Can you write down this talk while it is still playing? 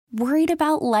Worried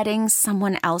about letting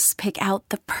someone else pick out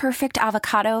the perfect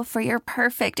avocado for your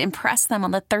perfect impress them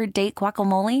on the third date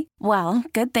guacamole? Well,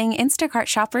 good thing Instacart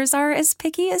shoppers are as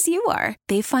picky as you are.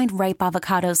 They find ripe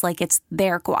avocados like it's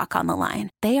their guac on the line.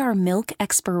 They are milk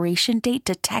expiration date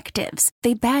detectives.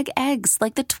 They bag eggs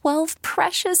like the 12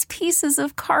 precious pieces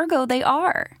of cargo they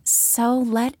are. So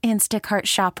let Instacart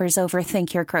shoppers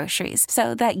overthink your groceries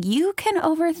so that you can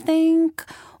overthink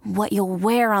what you'll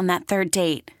wear on that third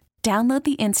date. Download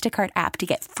the Instacart app to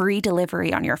get free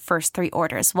delivery on your first 3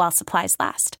 orders while supplies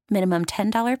last. Minimum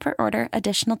 $10 per order.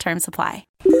 Additional terms apply.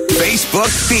 Facebook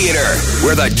Theater,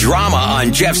 where the drama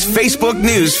on Jeff's Facebook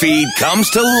news feed comes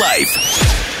to life.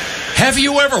 Have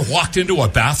you ever walked into a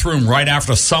bathroom right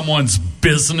after someone's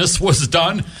business was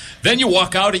done? Then you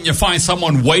walk out and you find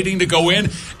someone waiting to go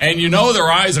in, and you know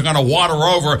their eyes are going to water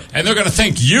over, and they're going to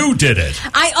think you did it.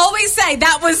 I always say,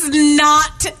 that was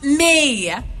not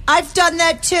me. I've done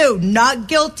that too. Not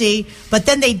guilty, but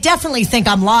then they definitely think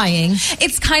I'm lying.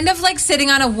 It's kind of like sitting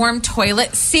on a warm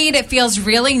toilet seat. It feels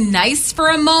really nice for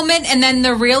a moment, and then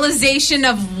the realization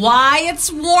of why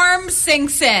it's warm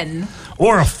sinks in.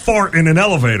 Or a fart in an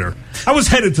elevator. I was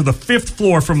headed to the 5th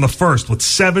floor from the 1st with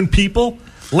 7 people.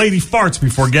 Lady farts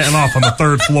before getting off on the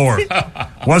 3rd floor.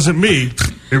 Wasn't me.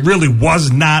 It really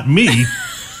was not me.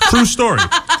 True story.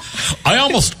 I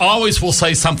almost always will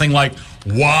say something like,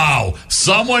 wow,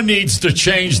 someone needs to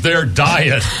change their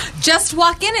diet. Just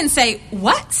walk in and say,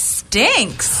 what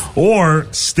stinks? Or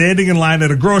standing in line at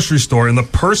a grocery store and the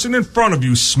person in front of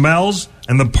you smells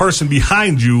and the person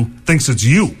behind you thinks it's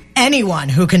you. Anyone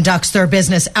who conducts their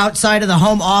business outside of the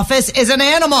home office is an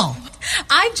animal.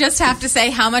 I just have to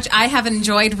say how much I have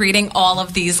enjoyed reading all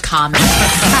of these comments.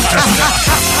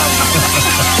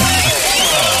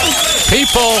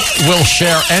 People will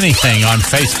share anything on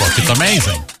Facebook. It's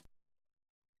amazing.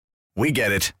 We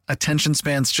get it. Attention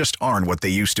spans just aren't what they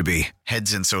used to be.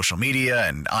 Heads in social media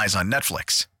and eyes on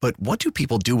Netflix. But what do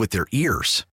people do with their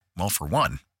ears? Well, for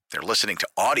one, they're listening to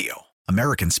audio.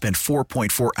 Americans spend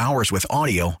 4.4 hours with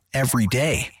audio every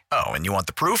day. Oh, and you want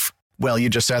the proof? Well, you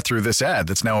just sat through this ad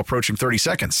that's now approaching 30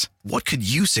 seconds. What could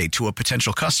you say to a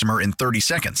potential customer in 30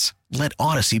 seconds? Let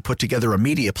Odyssey put together a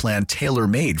media plan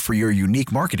tailor-made for your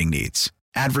unique marketing needs.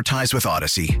 Advertise with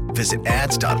Odyssey. Visit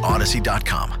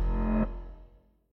ads.odyssey.com.